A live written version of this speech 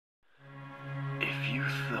you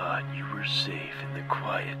thought you were safe in the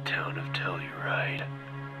quiet town of Telluride,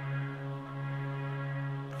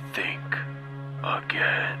 think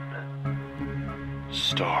again.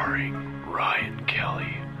 Starring Ryan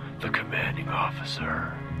Kelly, the commanding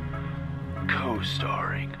officer.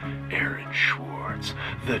 Co-starring Aaron Schwartz,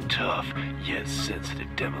 the tough yet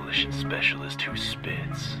sensitive demolition specialist who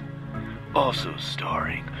spits. Also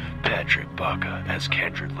starring Patrick Baca as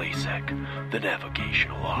Kendra Lasek, the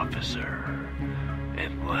navigational officer.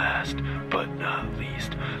 And last but not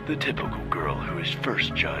least, the typical girl who is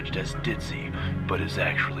first judged as ditzy, but is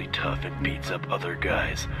actually tough and beats up other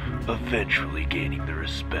guys, eventually gaining the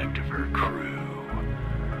respect of her crew.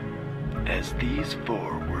 As these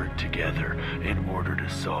four work together in order to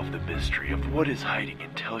solve the mystery of what is hiding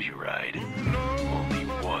in Telluride, only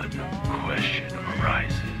one question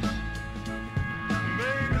arises.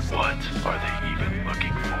 What are they even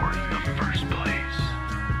looking for in the first place?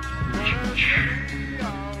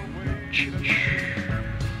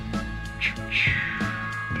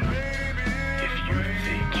 If you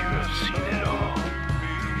think you have seen it all,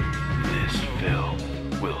 this film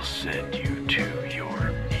will send you